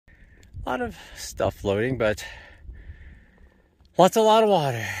A lot of stuff floating, but a lot of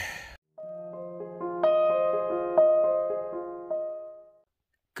water.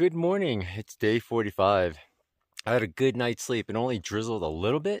 Good morning. It's day 45. I had a good night's sleep. It only drizzled a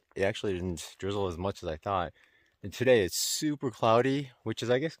little bit. It actually didn't drizzle as much as I thought. And today it's super cloudy, which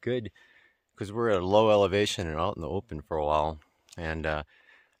is, I guess, good because we're at a low elevation and out in the open for a while. And I'm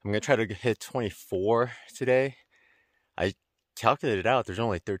going to try to hit 24 today. I calculated out there's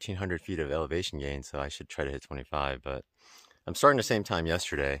only 1,300 feet of elevation gain, so I should try to hit 25. But I'm starting the same time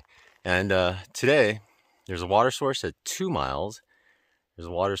yesterday. And today there's a water source at 2 miles. There's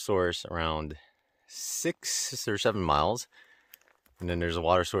a water source around 6 or 7 miles. And then there's a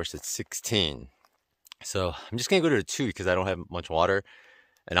water source at 16. So I'm just going to go to 2 because I don't have much water.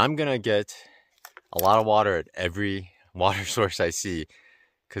 And I'm going to get a lot of water at every water source I see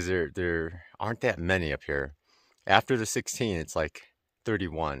because there aren't that many up here. After the 16, it's like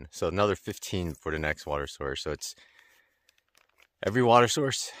 31. So another 15 for the next water source. So it's every water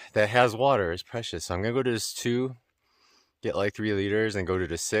source that has water is precious. So I'm going to go to this 2, get like 3 liters, and go to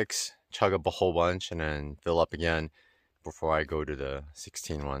the 6, chug up a whole bunch, and then fill up again before I go to the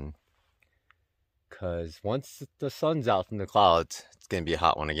 16 one. Because once the sun's out from the clouds, it's going to be a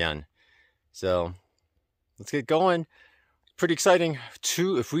hot one again. So let's get going. Pretty exciting.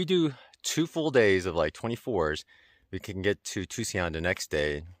 If we do 2 full days of like 24s, we can get to Tucson the next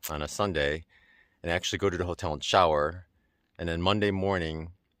day on a Sunday and actually go to the hotel and shower. And then Monday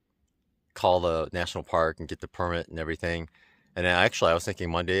morning, call the national park and get the permit and everything. And then actually, I was thinking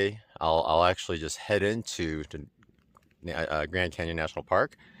Monday, I'll actually just head into the Grand Canyon National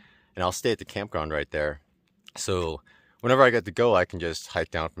Park, and I'll stay at the campground right there. So whenever I get to go, I can just hike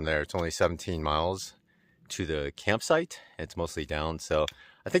down from there. It's only 17 miles to the campsite. It's mostly down. So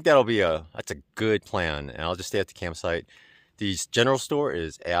I think that's a good plan. And I'll just stay at the campsite. The general store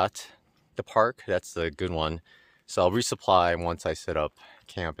is at the park. That's the good one. So I'll resupply once I set up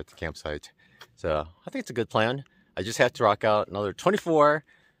camp at the campsite. So I think it's a good plan. I just have to rock out another 24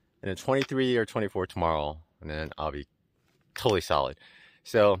 and then 23 or 24 tomorrow. And then I'll be totally solid.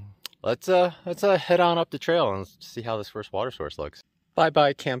 So let's head on up the trail and see how this first water source looks.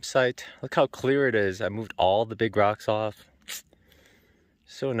 Bye-bye campsite. Look how clear it is. I moved all the big rocks off.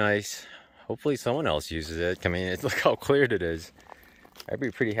 So nice. Hopefully someone else uses it. I mean, look how clear it is. I'd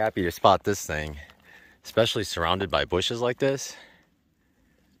be pretty happy to spot this thing, especially surrounded by bushes like this.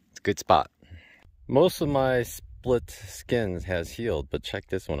 It's a good spot. Most of my split skins has healed, but check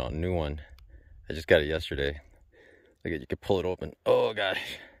this one out, new one. I just got it yesterday. Look at, you can pull it open. Oh gosh.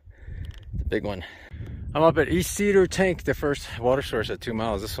 It's a big one. I'm up at East Cedar Tank, the first water source at 2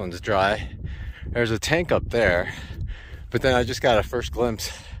 miles. This one's dry. There's a tank up there, but then I just got a first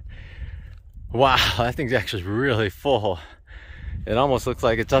glimpse. Wow, that thing's actually really full. It almost looks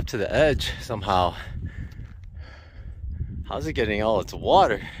like it's up to the edge somehow. How's it getting all its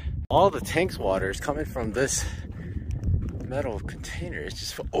water? All the tank's water is coming from this metal container. It's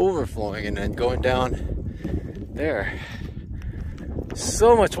just overflowing and then going down there.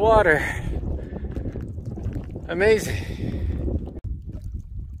 So much water. Amazing.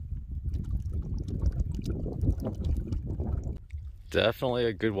 Definitely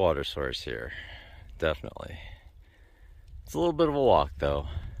a good water source here. Definitely. It's a little bit of a walk though.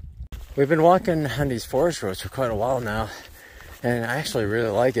 We've been walking on these forest roads for quite a while now, and I actually really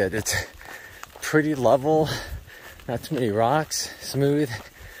like it. It's pretty level, not too many rocks, smooth,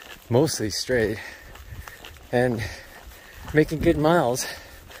 mostly straight, and making good miles.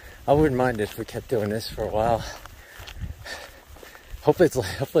 I wouldn't mind if we kept doing this for a while.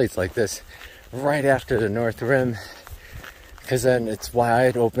 Hopefully it's like this right after the North Rim, because then it's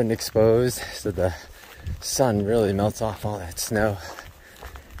wide open, exposed, so the sun really melts off all that snow.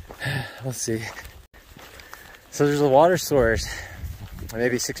 We'll see. So there's a water source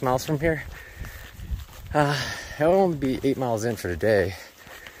maybe 6 miles from here. It will only be 8 miles in for the day,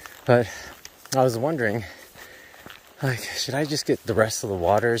 but I was wondering, like, should I just get the rest of the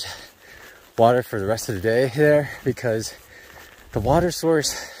water for the rest of the day there? Because the water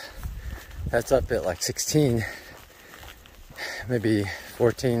source that's up at like 16, maybe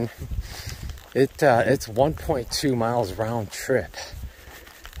 14, it's 1.2 miles round trip.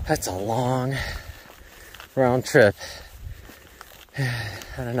 That's a long round trip.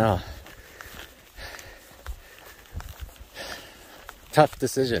 I don't know. Tough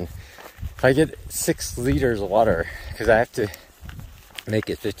decision. If I get 6 liters of water, because I have to make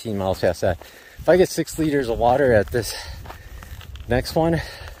it 15 miles past that. If I get 6 liters of water at this next one,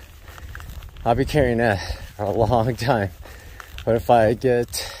 I'll be carrying that for a long time. But if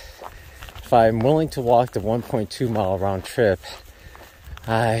I'm willing to walk the 1.2 mile round trip,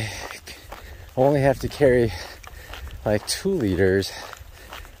 I only have to carry like 2 liters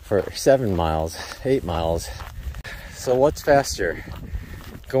for 7 miles, 8 miles. So what's faster?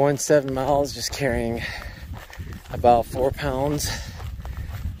 Going 7 miles, just carrying about 4 pounds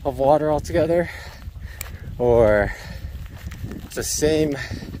of water altogether, or it's the same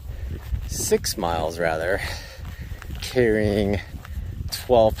 6 miles rather, carrying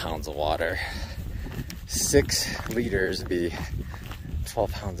 12 pounds of water. 6 liters would be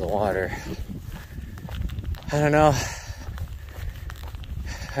 12 pounds of water. I don't know.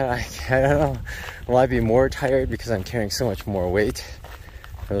 I don't know. Will I be more tired because I'm carrying so much more weight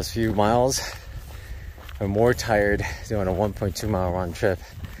for those few miles? I'm more tired doing a 1.2 mile round trip.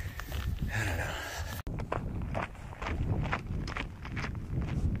 I don't know.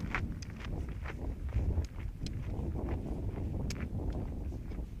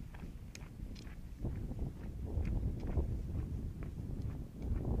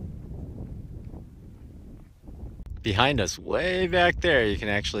 Behind us, way back there, you can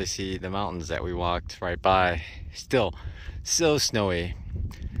actually see the mountains that we walked right by. Still so snowy.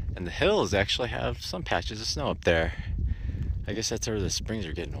 And the hills actually have some patches of snow up there. I guess that's where the springs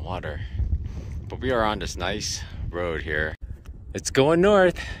are getting water. But we are on this nice road here. It's going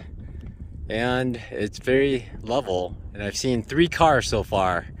north, and it's very level. And I've seen 3 cars so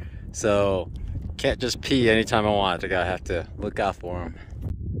far. So, can't just pee anytime I want. I gotta have to look out for them.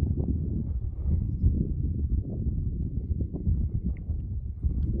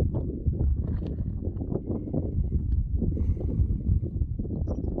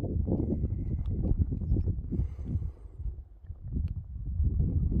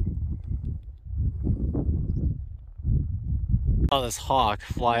 Saw this hawk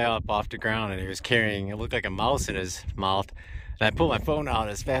fly up off the ground, and he was carrying, it looked like a mouse in his mouth, and I put my phone out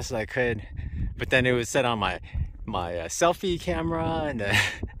as fast as I could, but then it was set on my selfie camera, and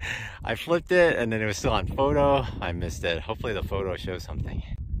I flipped it, and then it was still on photo. I missed it. Hopefully the photo shows something.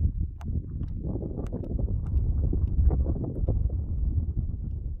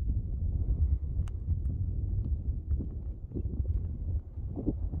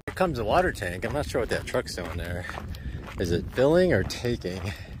 Here comes a water tank. I'm not sure what that truck's doing there. Is it filling or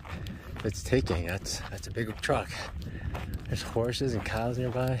taking? If it's taking, that's a big truck. There's horses and cows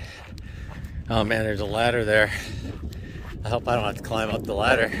nearby. Oh man, there's a ladder there. I hope I don't have to climb up the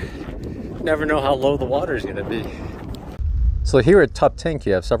ladder. Never know how low the water is gonna be. So here at Top Tank,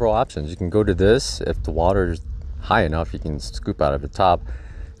 you have several options. You can go to this. If the water is high enough, you can scoop out of the top.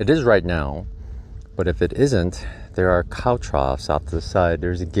 It is right now, but if it isn't, there are cow troughs off to the side.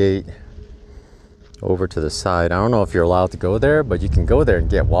 There's a gate over to the side. I don't know if you're allowed to go there, but you can go there and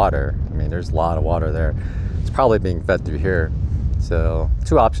get water. I mean, there's a lot of water there. It's probably being fed through here. So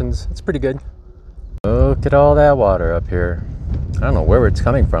 2 options. It's pretty good. Look at all that water up here. I don't know where it's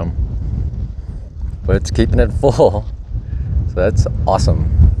coming from, but it's keeping it full. So that's awesome.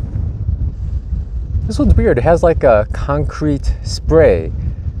 This one's weird. It has like a concrete spray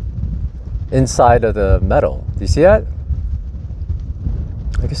inside of the metal. Do you see that?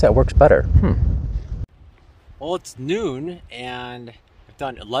 I guess that works better. Well, it's noon, and I've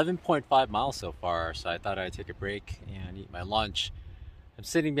done 11.5 miles so far, so I thought I'd take a break and eat my lunch. I'm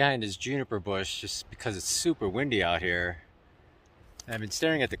sitting behind this juniper bush just because it's super windy out here. And I've been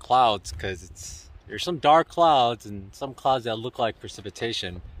staring at the clouds because there's some dark clouds and some clouds that look like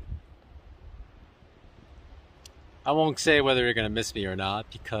precipitation. I won't say whether they're going to miss me or not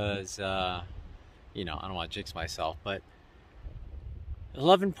because, you know, I don't want to jinx myself, but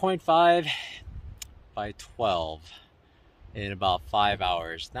 11.5 by 12 in about 5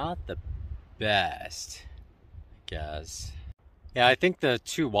 hours. Not the best, I guess. Yeah, I think the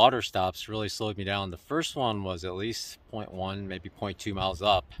 2 water stops really slowed me down. The first one was at least 0.1, maybe 0.2 miles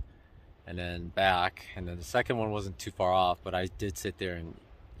up and then back. And then the second one wasn't too far off, but I did sit there and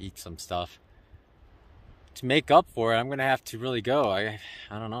eat some stuff. To make up for it, I'm going to have to really go. I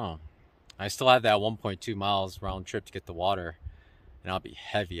don't know. I still have that 1.2 miles round trip to get the water, and I'll be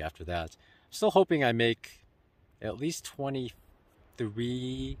heavy after that. I'm still hoping I make at least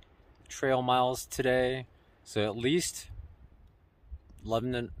 23 trail miles today. So at least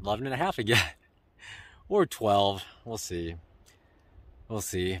 11 and a half again. Or 12. We'll see. We'll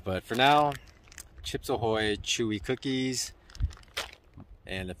see. But for now, Chips Ahoy chewy cookies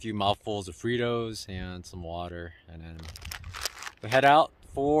and a few mouthfuls of Fritos and some water. And then we head out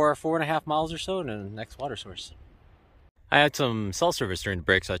for 4.5 miles or so to the next water source. I had some cell service during the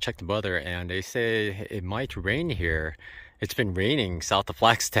break, so I checked the weather, and they say it might rain here. It's been raining south of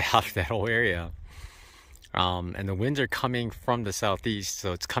Flagstaff, that whole area. And the winds are coming from the southeast,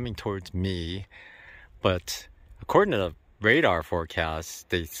 so it's coming towards me. But according to the radar forecasts,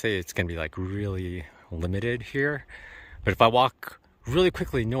 they say it's going to be like really limited here. But if I walk really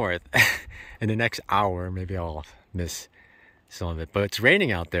quickly north in the next hour, maybe I'll miss some of it. But it's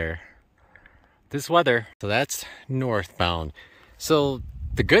raining out there. This weather, so that's northbound. So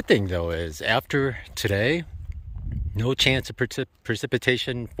the good thing though is after today, no chance of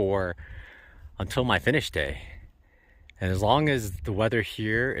precipitation for until my finish day. And as long as the weather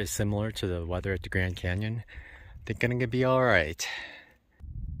here is similar to the weather at the Grand Canyon, I think I'm gonna be all right.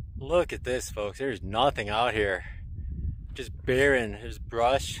 Look at this, folks. There's nothing out here. Just barren. There's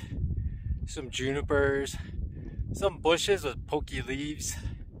brush, some junipers, some bushes with pokey leaves.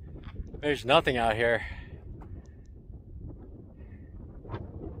 There's nothing out here.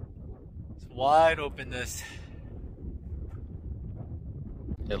 It's wide openness.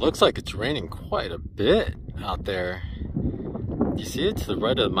 It looks like it's raining quite a bit out there. You see it to the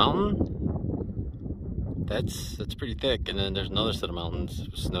right of the mountain? That's pretty thick. And then there's another set of mountains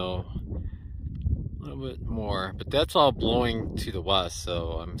with snow. A little bit more, but that's all blowing to the west,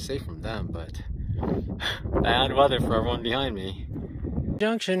 so I'm safe from them, but bad weather for everyone behind me.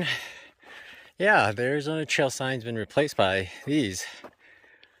 Junction. Yeah, the Arizona Trail sign's been replaced by these.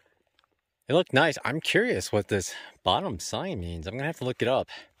 They look nice. I'm curious what this bottom sign means. I'm gonna have to look it up.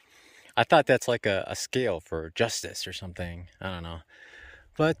 I thought that's like a scale for justice or something. I don't know.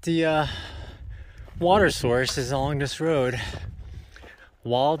 But the water source is along this road.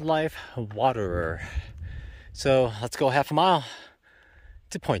 Wildlife Waterer. So let's go half a mile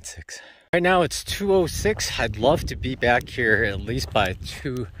to point 6. Right now it's 2:06. I'd love to be back here at least by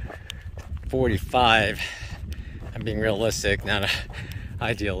 2:45. I'm being realistic, not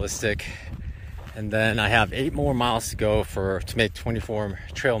idealistic. And then I have 8 more miles to go to make 24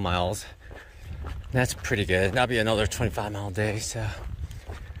 trail miles. And that's pretty good. That'll be another 25-mile day. So,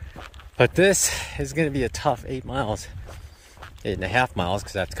 but this is going to be a tough 8 miles. 8.5 miles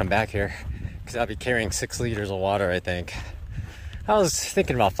because I have to come back here because I'll be carrying 6 liters of water, I think. I was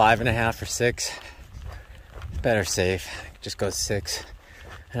thinking about 5.5 or 6. Better safe. Just go 6.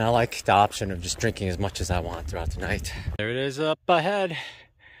 And I like the option of just drinking as much as I want throughout the night. There it is up ahead.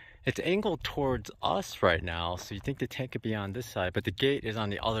 It's angled towards us right now, so you think the tank could be on this side, but the gate is on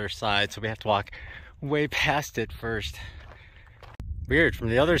the other side, so we have to walk way past it first. Weird, from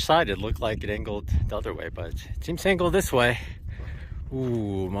the other side it looked like it angled the other way, but it seems to angle this way.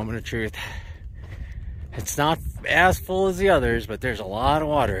 Ooh, moment of truth. It's not as full as the others, but there's a lot of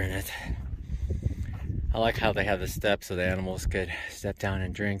water in it. I like how they have the steps so the animals could step down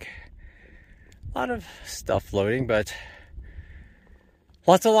and drink. A lot of stuff floating, but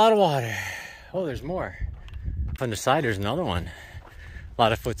a lot of water. Oh, there's more. On the side, there's another one. A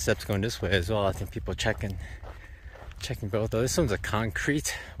lot of footsteps going this way as well. I think people checking both. Oh, this one's a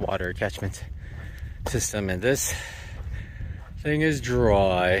concrete water catchment system, and this thing is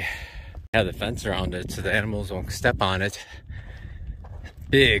dry. I have the fence around it so the animals won't step on it.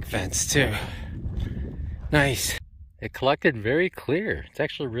 Big fence too. Nice. It collected very clear. It's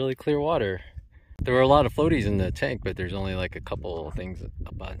actually really clear water. There were a lot of floaties in the tank, but there's only like a couple of things up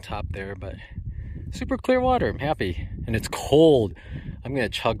on top there, but super clear water. I'm happy. And it's cold. I'm gonna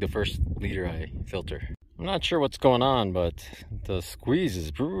chug the first liter I filter. I'm not sure what's going on, but the squeeze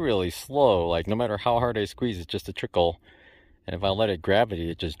is really slow. Like no matter how hard I squeeze, it's just a trickle. And if I let it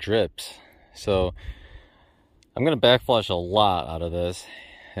gravity, it just drips. So I'm gonna backflush a lot out of this,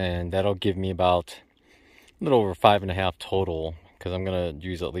 and that'll give me about a little over 5.5 total, because I'm gonna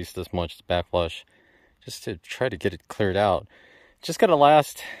use at least this much to backflush just to try to get it cleared out. Just gotta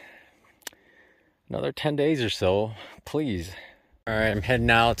last another 10 days or so, please. All right, I'm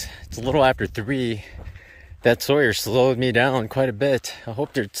heading out. It's a little after 3. That Sawyer slowed me down quite a bit. I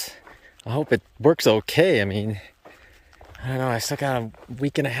hope it works okay. I mean, I don't know, I still got a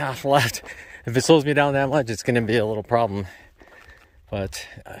week and a half left. If it slows me down that much, it's gonna be a little problem. But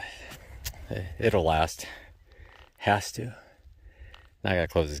it'll last. Has to. Now I gotta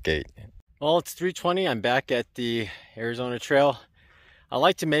close this gate. Well, it's 3:20. I'm back at the Arizona Trail. I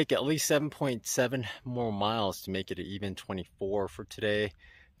like to make at least 7.7 more miles to make it an even 24 for today,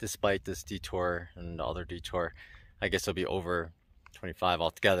 despite this detour and the other detour. I guess it'll be over 25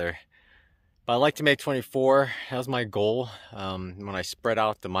 altogether. But I like to make 24. That was my goal when I spread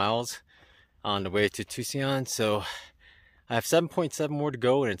out the miles on the way to Tucson. So I have 7.7 more to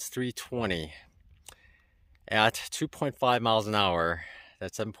go, and it's 3:20. At 2.5 miles an hour,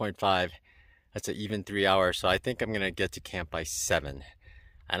 that's 7.5. That's an even 3 hours. So I think I'm gonna get to camp by 7.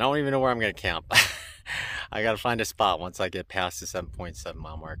 I don't even know where I'm gonna camp. I gotta find a spot once I get past the 7.7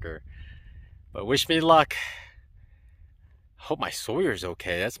 mile marker. But wish me luck. Hope my Sawyer's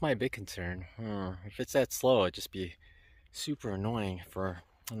okay. That's my big concern. If it's that slow, I'd just be super annoying for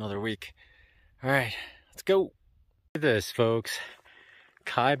another week. All right, let's go. Look at this, folks.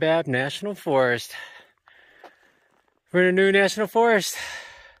 Kaibab National Forest. We're in a new national forest.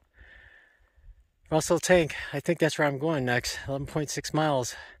 Russell Tank. I think that's where I'm going next. 11.6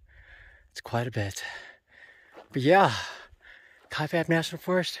 miles. It's quite a bit. But yeah, Kaibab National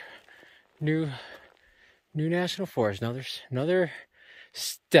Forest. New national forest. Another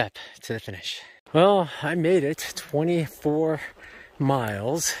step to the finish. Well, I made it 24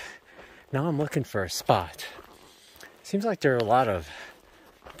 miles. Now I'm looking for a spot. Seems like there are a lot of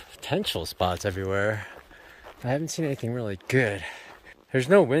potential spots everywhere. I haven't seen anything really good. There's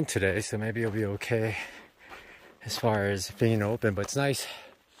no wind today, so maybe it'll be okay as far as being open, but it's nice.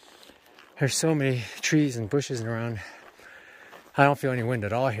 There's so many trees and bushes around. I don't feel any wind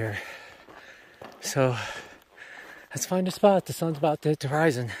at all here. So let's find a spot. The sun's about to hit the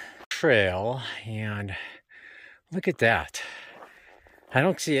horizon. Trail, and look at that. I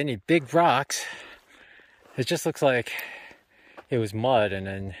don't see any big rocks. It just looks like it was mud and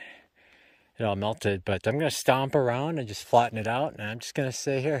then it all melted, but I'm gonna stomp around and just flatten it out, and I'm just gonna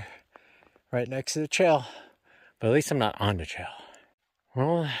stay here right next to the trail. But at least I'm not on the trail.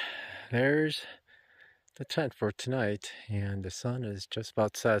 Well, there's the tent for tonight, and the sun is just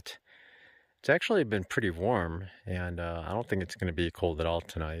about set. It's actually been pretty warm, and I don't think it's gonna be cold at all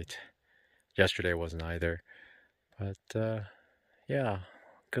tonight. Yesterday wasn't either. But yeah,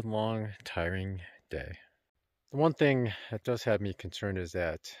 good long, tiring day. The one thing that does have me concerned is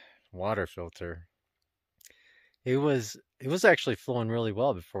that water filter. It was actually flowing really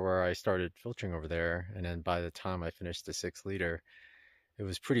well before I started filtering over there, and then by the time I finished the 6 liter, it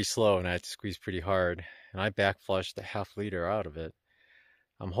was pretty slow and I had to squeeze pretty hard, and I back flushed a ½ liter out of it.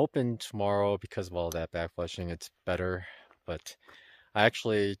 I'm hoping tomorrow, because of all that back flushing, it's better, but I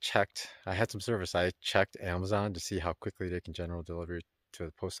actually checked, I had some service. I checked Amazon to see how quickly they can general deliver to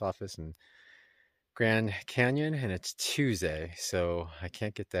the post office in Grand Canyon, and it's Tuesday, so I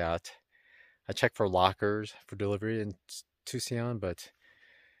can't get that. I checked for lockers for delivery in Tucson, but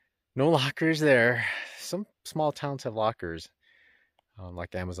no lockers there. Some small towns have lockers,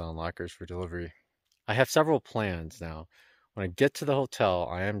 like Amazon lockers for delivery. I have several plans now. When I get to the hotel,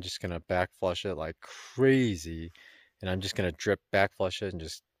 I am just going to back flush it like crazy. And I'm just going to drip back flush it and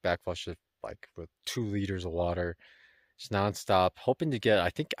just back flush it like with 2 liters of water. Just nonstop. Hoping to get,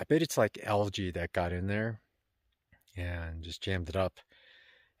 I bet it's like algae that got in there and just jammed it up.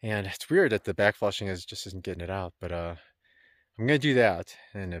 And it's weird that the back flushing just isn't getting it out. But I'm going to do that.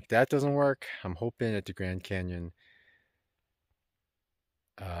 And if that doesn't work, I'm hoping at the Grand Canyon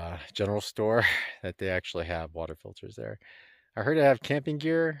general store that they actually have water filters there. I heard they have camping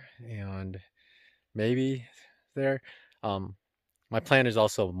gear and maybe there. My plan is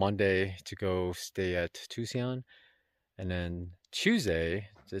also Monday to go stay at Tucson, and then Tuesday,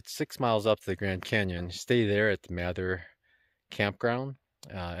 it's 6 miles up to the Grand Canyon, stay there at the Mather campground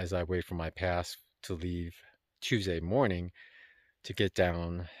as I wait for my pass to leave Tuesday morning to get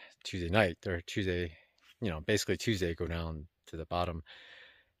down Tuesday night, or Tuesday, basically Tuesday, go down to the bottom.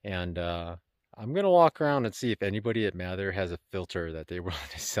 And I'm going to walk around and see if anybody at Mather has a filter that they willing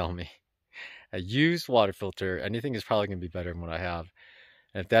to sell me. A used water filter. Anything is probably going to be better than what I have.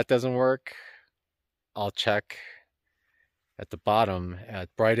 And if that doesn't work, I'll check at the bottom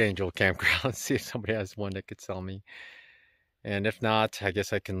at Bright Angel Campground, see if somebody has one that could sell me. And if not, I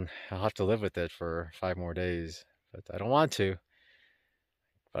guess I'll have to live with it for 5 more days. But I don't want to.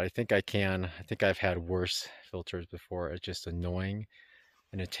 But I think I can. I think I've had worse filters before. It's just annoying.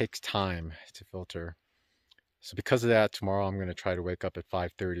 And it takes time to filter. So because of that, tomorrow I'm going to try to wake up at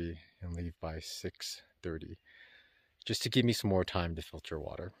 5:30 and leave by 6:30. Just to give me some more time to filter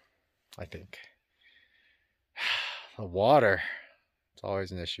water, I think. The water, it's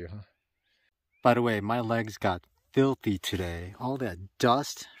always an issue, huh? By the way, my legs got filthy today. All that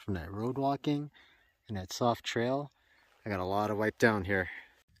dust from that road walking and that soft trail. I got a lot of wipe down here.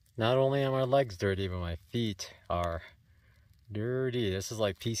 Not only are my legs dirty, but my feet are dirty. This is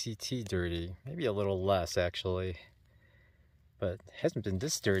like PCT dirty. Maybe a little less, actually. But it hasn't been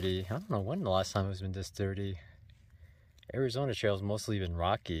this dirty. I don't know when the last time it's been this dirty. Arizona trail's mostly been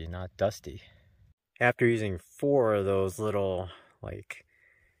rocky, not dusty. After using 4 of those little, like,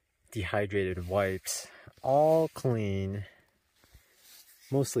 dehydrated wipes, all clean.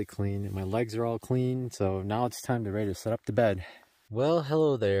 Mostly clean. And my legs are all clean, so now it's time to ready to set up the bed. Well,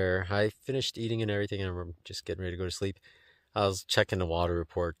 hello there. I finished eating and everything, and I'm just getting ready to go to sleep. I was checking the water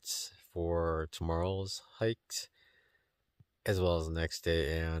reports for tomorrow's hikes, as well as the next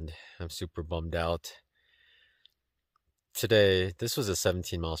day, and I'm super bummed out. Today, this was a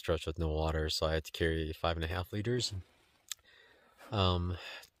 17-mile stretch with no water, so I had to carry 5.5 liters. Um,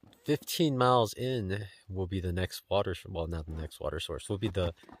 15 miles in will be the next water, well, not the next water source, will be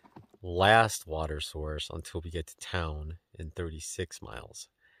the last water source until we get to town in 36 miles.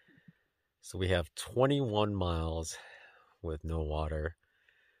 So we have 21 miles with no water,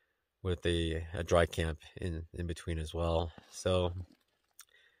 with a dry camp in between as well. So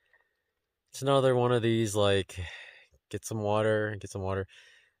it's another one of these, like, get some water,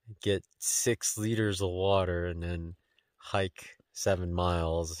 get 6 liters of water, and then hike 7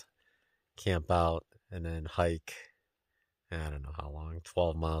 miles, camp out, and then hike, I don't know how long,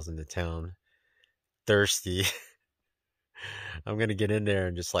 12 miles into town, thirsty. I'm gonna get in there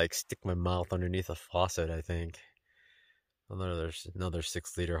and just like stick my mouth underneath a faucet, I think. Another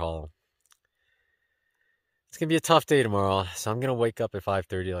 6 liter haul. It's gonna be a tough day tomorrow, so I'm gonna wake up at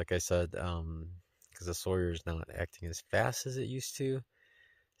 5:30, like I said, because the Sawyer's not acting as fast as it used to.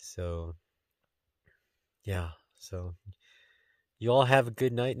 So yeah, so you all have a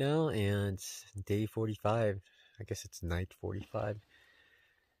good night now, and day 45. I guess it's night 45,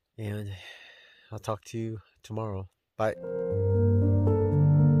 and I'll talk to you tomorrow. Bye.